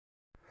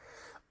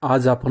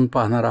आज आपण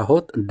पाहणार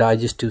आहोत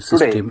digestive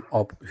system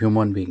of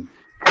human being.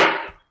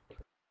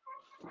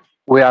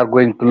 We are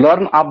going to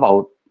learn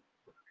about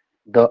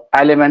the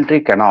alimentary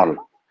canal.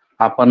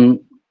 आपण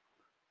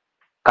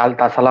काल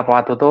तासाला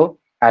पाहत होतो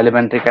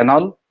alimentary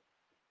canal.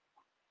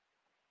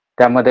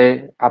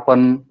 त्यामध्ये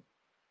आपण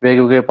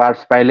वेगवेगळे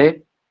पार्ट्स पाहिले.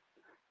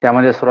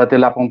 त्यामध्ये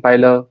सुरुवातीला आपण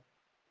पाहिलं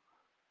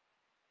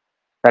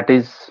that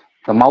is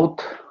the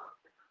mouth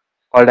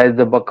called as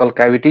the buccal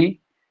cavity.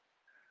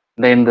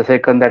 Then the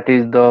second that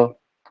is the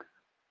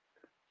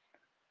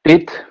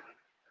teeth,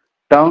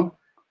 tongue,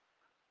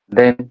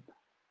 then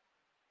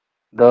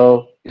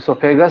the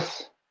esophagus,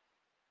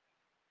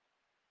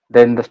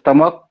 then the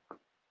stomach,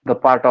 the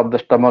part of the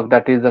stomach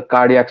that is the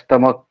cardiac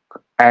stomach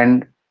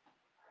and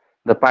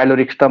the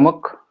pyloric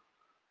stomach.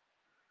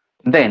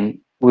 Then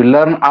we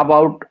learn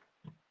about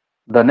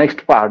the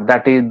next part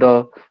that is the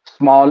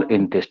small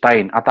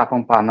intestine. आता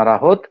आपण पाहणार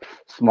आहोत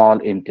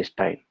small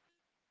intestine.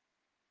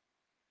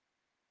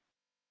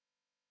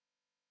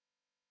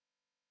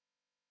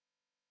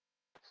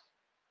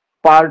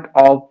 Part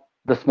of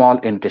the small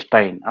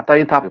intestine. आता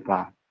इथं आपण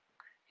पहा.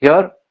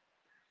 Here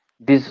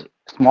this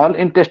small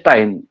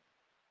intestine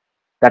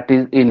that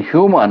is in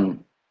human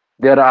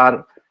there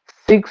are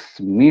 6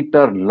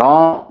 meter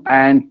long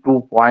and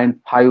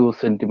 2.5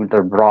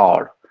 centimeter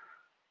broad.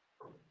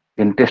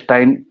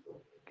 Intestine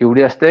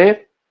केवढी असते?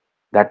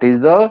 That is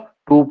the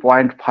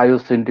 2.5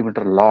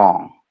 centimeter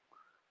long.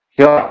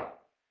 Here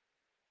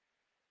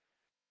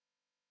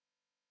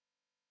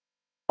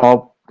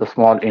of the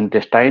small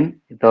intestine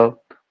इथं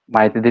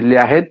माहिती दिलेली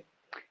आहेत.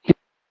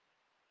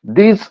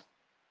 These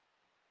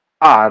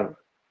are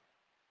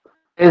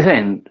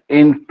present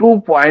in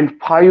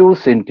 2.5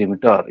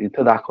 centimeter.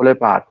 इथं दाखवलंय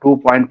पहा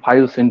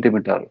 2.5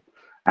 centimeter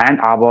and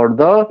about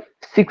the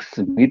 6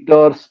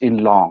 meters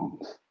in long.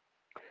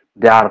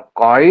 They are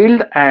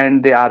coiled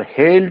and they are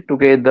held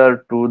together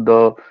to the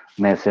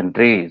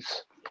mesenteries.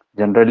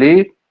 Generally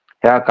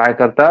ह्या काय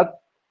करतात?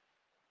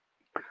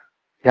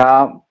 ह्या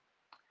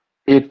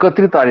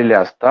एकत्रित आलेल्या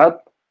असतात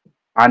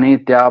आणि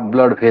त्या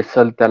ब्लड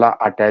व्हेसल त्याला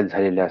अटॅच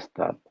झालेले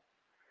असतात.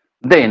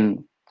 Then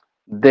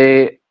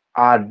they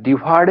are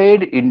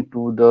divided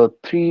into the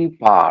 3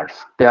 parts.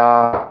 त्या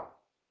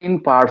 3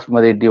 parts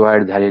मध्ये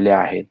डिवाइड झालेले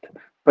आहेत.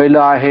 पहिलं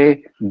आहे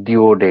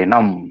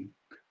duodenum.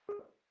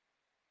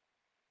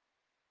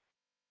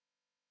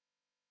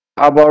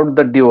 About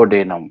the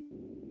duodenum,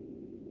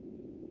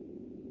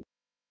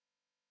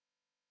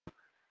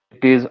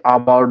 it is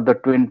about the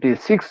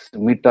 26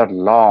 meter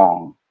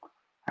long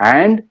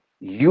and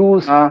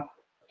use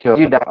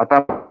आता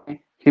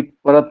ही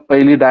परत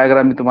पहिली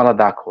डायग्राम मी तुम्हाला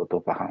दाखवतो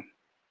पहा.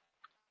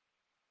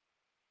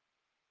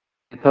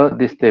 इथं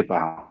दिसते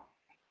पहा.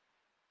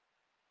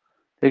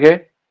 ठीक आहे,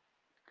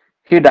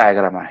 ही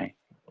डायग्राम आहे.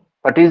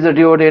 What is the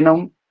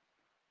duodenum?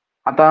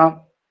 आता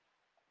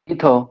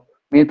इथं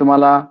मी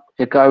तुम्हाला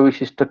एका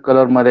विशिष्ट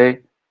कलर मध्ये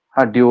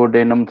हा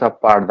duodenumचा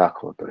पार्ट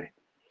दाखवतोय.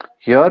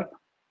 Here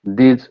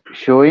this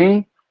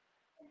showing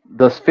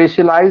the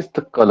specialized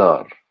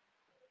color.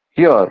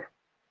 Here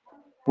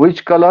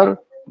which color?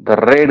 The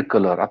red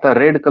color. आता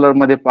रेड कलर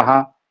मध्ये पहा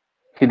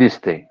ही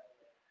दिसते.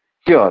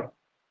 Here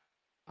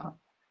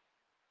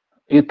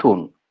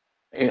इथून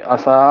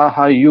असा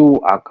हा यू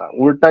आकार,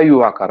 उलटा यू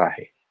आकार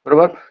आहे,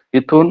 बरोबर.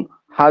 इथून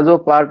हा जो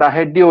पार्ट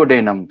आहे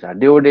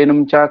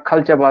डिओडेनमच्या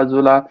खालच्या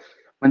बाजूला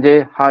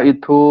म्हणजे हा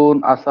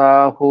इथून असा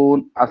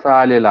होऊन असा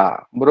आलेला,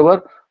 बरोबर.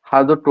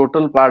 हा जो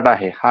टोटल पार्ट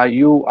आहे हा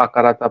यू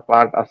आकाराचा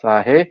पार्ट असा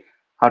आहे.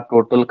 हा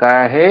टोटल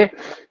काय आहे?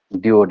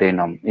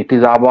 Duodenum. It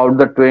is about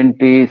the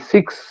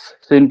 26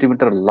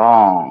 centimeter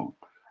long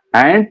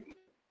and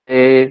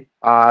they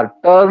are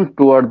turned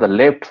toward the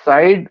left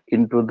side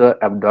into the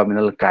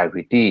abdominal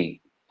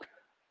cavity.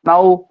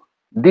 Now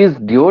this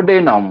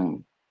duodenum,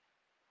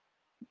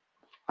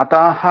 आता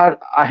हा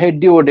आहे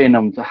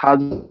डिओडेनमचा हा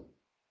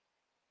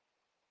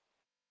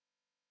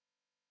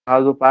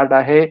जो पार्ट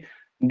आहे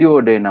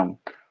डिओडेनम.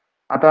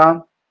 आता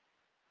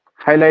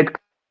हायलाइट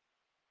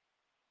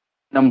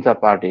नमचा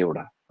पार्ट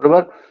एवढा,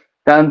 बरोबर.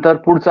 त्यानंतर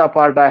पुढचा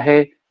पार्ट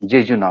आहे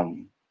jejunum.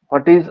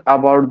 What is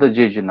about the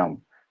jejunum?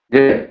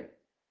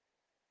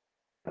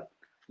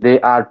 They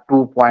are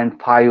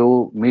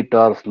 2.5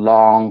 meters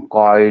long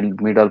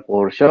coiled middle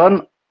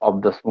portion of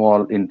the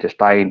small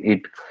intestine.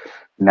 It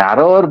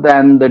narrower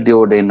than the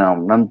duodenum.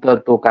 नंतर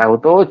तो काय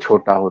होतो?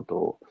 छोटा होतो.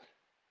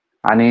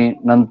 आणि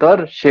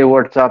नंतर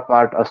शेवटचा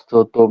पार्ट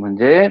असतो तो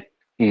म्हणजे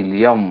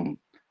इलियम.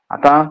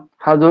 आता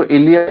हा जो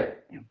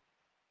इलियम,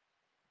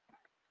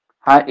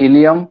 हा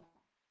ilium,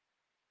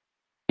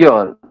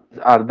 here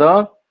are the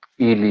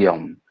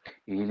ileum.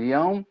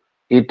 Ileum,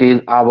 it is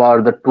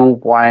about the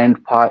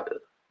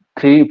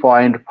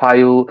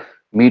 3.5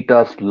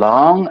 meters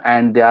long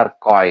and they are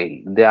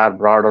coiled. They are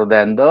broader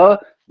than the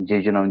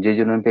jejunum.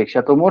 Jejunum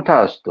पेक्षा तो मोठा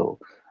असतो.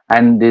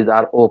 And these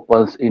are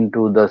opens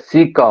into the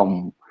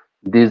cecum.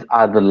 These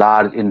are the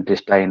large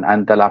intestine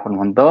आणि त्याला आपण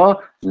म्हणतो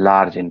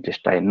large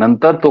intestine.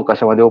 नंतर तो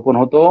कशामध्ये ओपन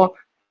होतो?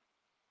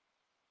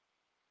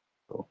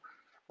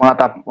 मग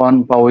आता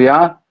आपण पाहूया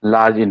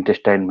लार्ज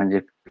इंटेस्टाइन म्हणजे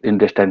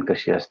इंटेस्टाइन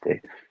कशी असते.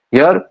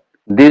 Here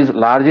This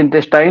large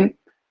intestine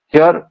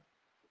here,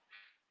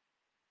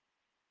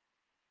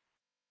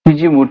 ही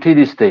जी मुठी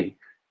दिसते,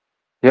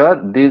 here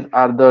these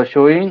are the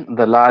showing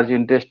the large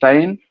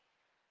intestine,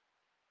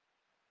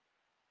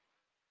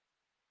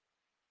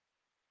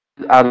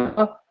 are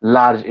the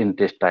large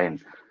intestine.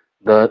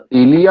 The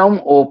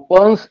ileum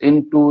opens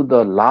into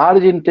the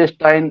large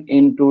intestine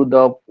into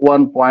the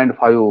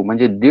 1.5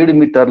 म्हणजे 1.5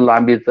 मीटर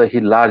लांबीचं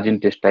ही लार्ज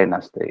इंटेस्टाईन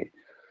असते.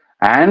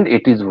 And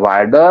it is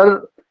wider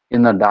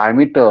in a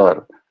diameter.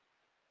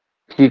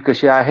 ही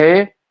कशी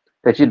आहे,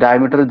 त्याची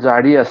diameter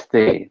जाडी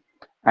असते.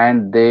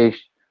 And they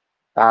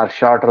are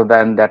shorter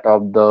than that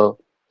of the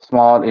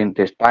small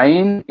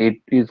intestine. It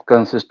is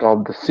consist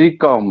of the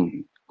cecum,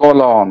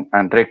 colon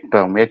and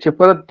rectum. याचे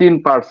परत 3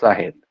 parts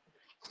आहेत,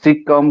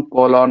 Sikkim,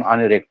 colon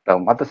आणि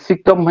रेक्टम. आता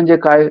सिकम म्हणजे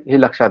काय हे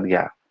लक्षात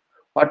घ्या.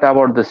 What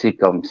about the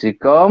Sikkim?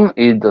 Sikkim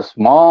is the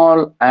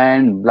small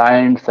and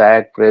blind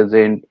sack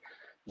present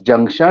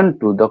junction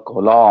to the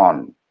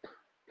colon.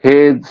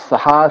 हे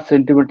 6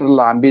 सेंटीमीटर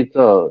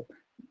लांबीचं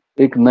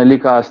एक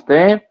नलिका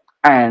असते.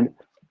 And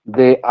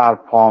they are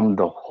from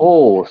the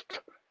host.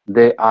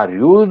 They are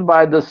used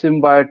by the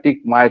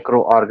symbiotic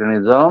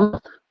microorganisms.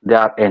 They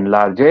are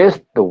enlarges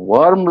the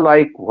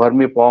worm-like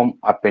vermiform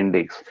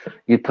appendix.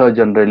 इथं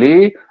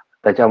generally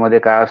त्याच्यामध्ये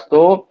काय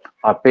असतो,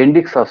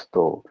 appendix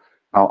असतो.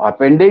 Now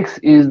appendix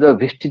is the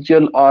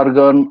vestigial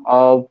organ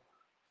of,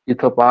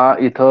 इथं पहा,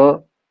 इथं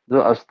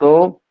जो असतो,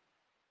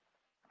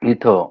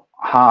 इथं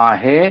हा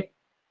आहे,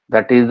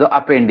 दॅट इज द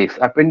अपेंडिक्स.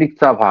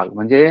 अपेंडिक्सचा भाग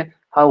म्हणजे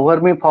हा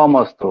वर्मी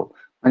फॉर्म असतो.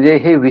 म्हणजे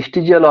हे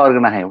व्हिस्टिजियल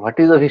ऑर्गन आहे. What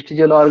is a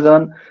व्हिस्टिजियल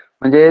organ?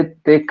 म्हणजे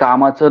ते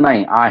कामाचं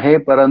नाही आहे,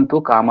 परंतु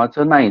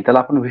कामाचं नाही, त्याला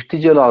आपण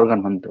व्हिस्टिजियल ऑर्गन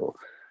म्हणतो.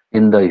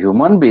 In the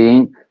human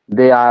being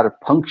they are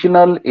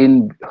functional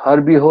in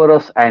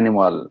हर्बिव्होरस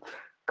animal.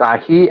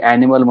 काही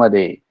ॲनिमल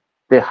मध्ये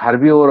ते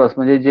हर्बिव्होरस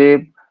म्हणजे जे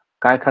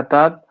काय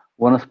खातात,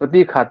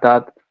 वनस्पती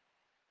खातात,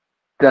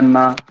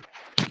 त्यांना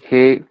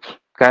हे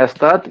काय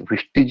असतात,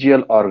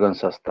 व्हिस्टिजियल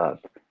ऑर्गन्स असतात.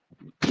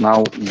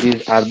 नाव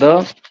these R the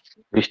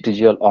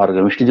व्हिस्टिजियल organ.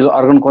 व्हिस्टिजियल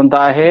organ कोणता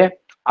आहे?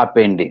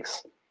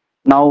 अपेंडिक्स.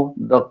 नाव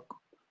द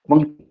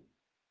मग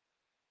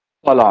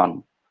कोलॉन.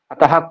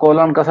 आता हा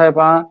कोलॉन कसा आहे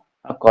पहा.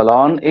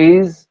 Colon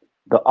is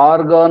the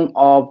organ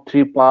of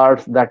 3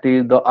 parts, that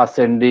is the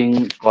ascending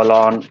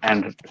colon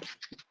and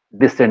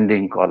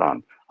descending colon.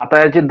 आता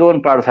याचे 2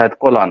 पार्ट्स आहेत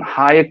कोलॉन.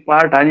 हा एक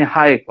पार्ट आणि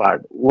हा एक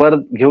पार्ट, वर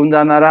घेऊन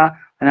जाणारा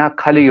आणि हा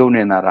खाली घेऊन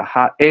येणारा.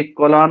 हा एक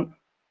कोलॉन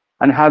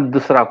आणि हा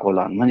दुसरा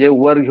कोलॉन. म्हणजे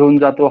वर घेऊन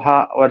जातो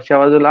हा वरच्या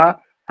बाजूला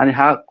आणि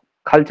हा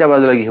खालच्या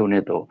बाजूला घेऊन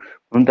येतो.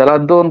 म्हणून त्याला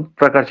 2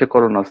 प्रकारचे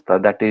कोलॉन असतात,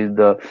 that is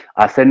the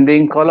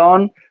ascending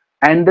colon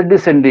and the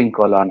descending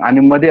colon. आणि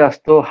मध्ये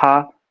असतो हा,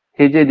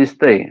 हे जे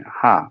दिसतंय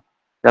हा,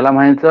 त्याला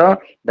म्हणायचं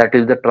that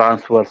is the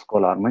transverse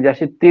colon. म्हणजे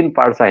असे 3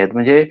 पार्ट्स आहेत.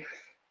 म्हणजे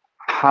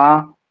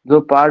हा जो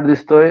पार्ट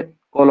दिसतोय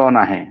कोलॉन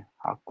आहे,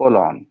 हा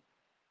कोलॉन,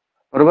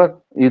 बरोबर.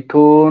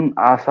 इथून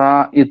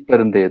असा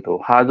इथपर्यंत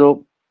येतो, हा जो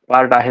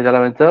पार्ट आहे त्याला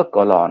म्हणायचं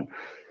colon.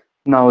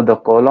 Now the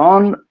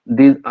colon,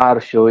 these R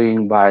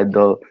showing by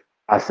the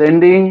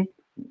ascending,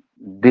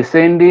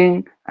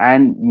 descending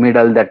and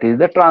middle, that is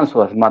the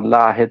transverse. मधला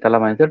आहे त्याला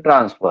म्हणायचं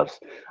ट्रान्सव्हर्स.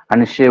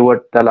 आणि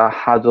शेवट त्याला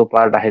हा जो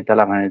पार्ट आहे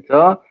त्याला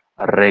म्हणायचं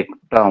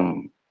rectum,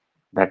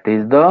 that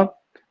is the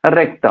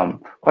rectum.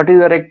 What is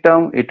the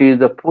rectum? It is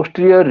the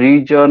posterior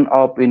region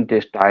of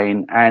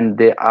intestine and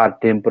they are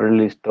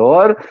temporarily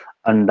store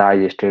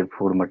undigested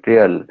food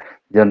material.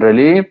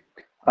 Generally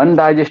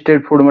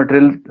undigested food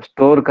material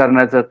store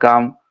करण्याचं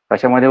काम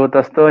कशामध्ये होत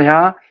असतं?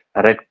 ह्या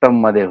रेक्टम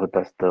मध्ये होत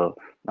असतं.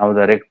 नाव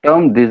the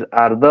rectum, these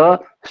are the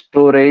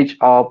storage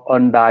of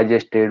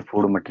undigested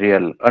food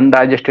material.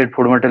 Undigested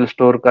food material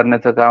store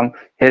करण्याचं काम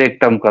हे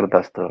रेक्टम करत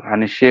असतं.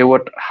 आणि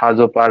शेवट हा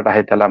जो पार्ट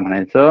आहे त्याला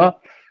म्हणायचं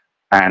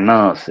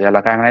एनस. याला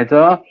काय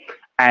म्हणायचं?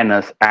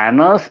 एनस.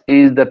 एनस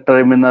is the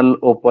terminal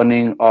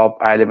opening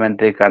of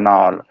elementary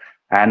canal.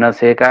 एनस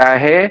हे काय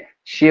आहे?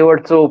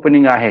 शेवटचं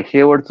ओपनिंग आहे,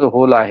 शेवटचं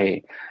होल आहे.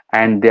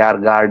 And they are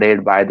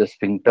guarded by the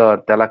sphincter.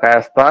 त्याला काय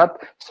असतात?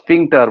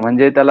 स्फिंक्टर.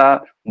 म्हणजे त्याला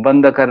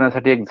बंद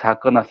करण्यासाठी एक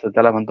झाकण असतं,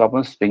 त्याला म्हणतो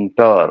आपण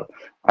स्फिंक्टर.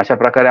 अशा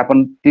प्रकारे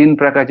आपण 3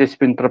 प्रकारचे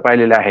स्फिंक्टर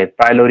पाहिलेले आहेत.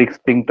 पायलोरिक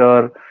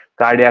स्फिंक्टर,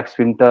 कार्डियाक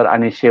स्फिंक्टर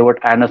आणि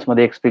शेवट एनस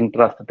मध्ये एक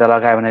स्फिंक्टर असतं, त्याला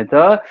काय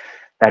म्हणायचं?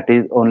 That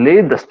is only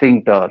the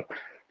sphincter.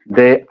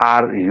 They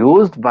are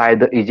used by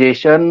the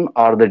ejection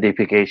or the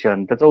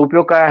defecation. त्याचा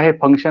उपयोग काय आहे?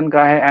 फंक्शन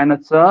काय आहे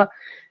एनसचं?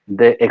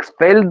 They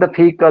expel the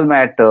fecal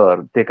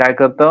matter. ते काय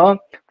करतं?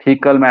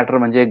 फिकल मॅटर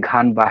म्हणजे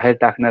घाण बाहेर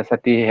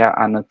टाकण्यासाठी ह्या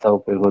एनसचा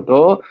उपयोग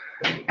होतो.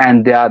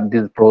 And they are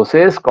this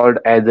process called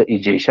as a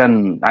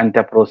egestion. आणि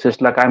त्या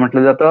प्रोसेसला काय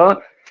म्हटलं जातं?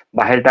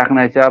 बाहेर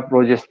टाकण्याच्या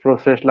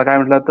प्रोसेसला काय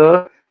म्हटलं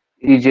जातं?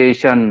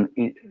 इजेशन.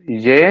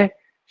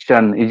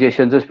 इजेशन.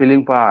 इजेशनचं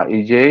स्पेलिंग पहा,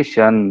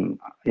 इजेशन.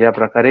 या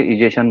प्रकारे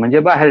इजेशन म्हणजे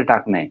बाहेर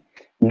टाकणे.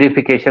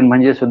 डिफिकेशन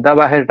म्हणजे सुद्धा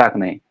बाहेर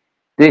टाकणे.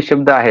 ते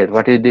शब्द आहेत.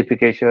 What is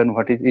defecation,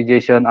 what is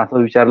egestion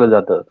असं विचारलं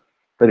जातं.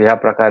 तर ह्या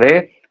प्रकारे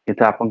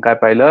इथं आपण काय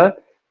पाहिलं?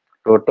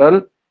 टोटल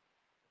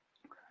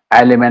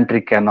एलिमेंटरी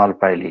कॅनॉल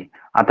पाहिली.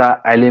 आता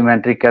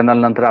एलिमेंटरी कॅनॉल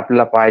नंतर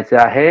आपल्याला पाहायचं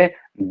आहे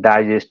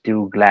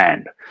digestive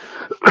Gland.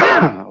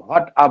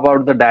 What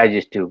about the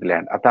digestive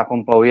Gland? आता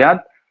आपण पाहूयात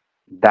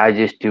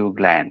डायजेस्टिव्ह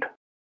ग्लँड.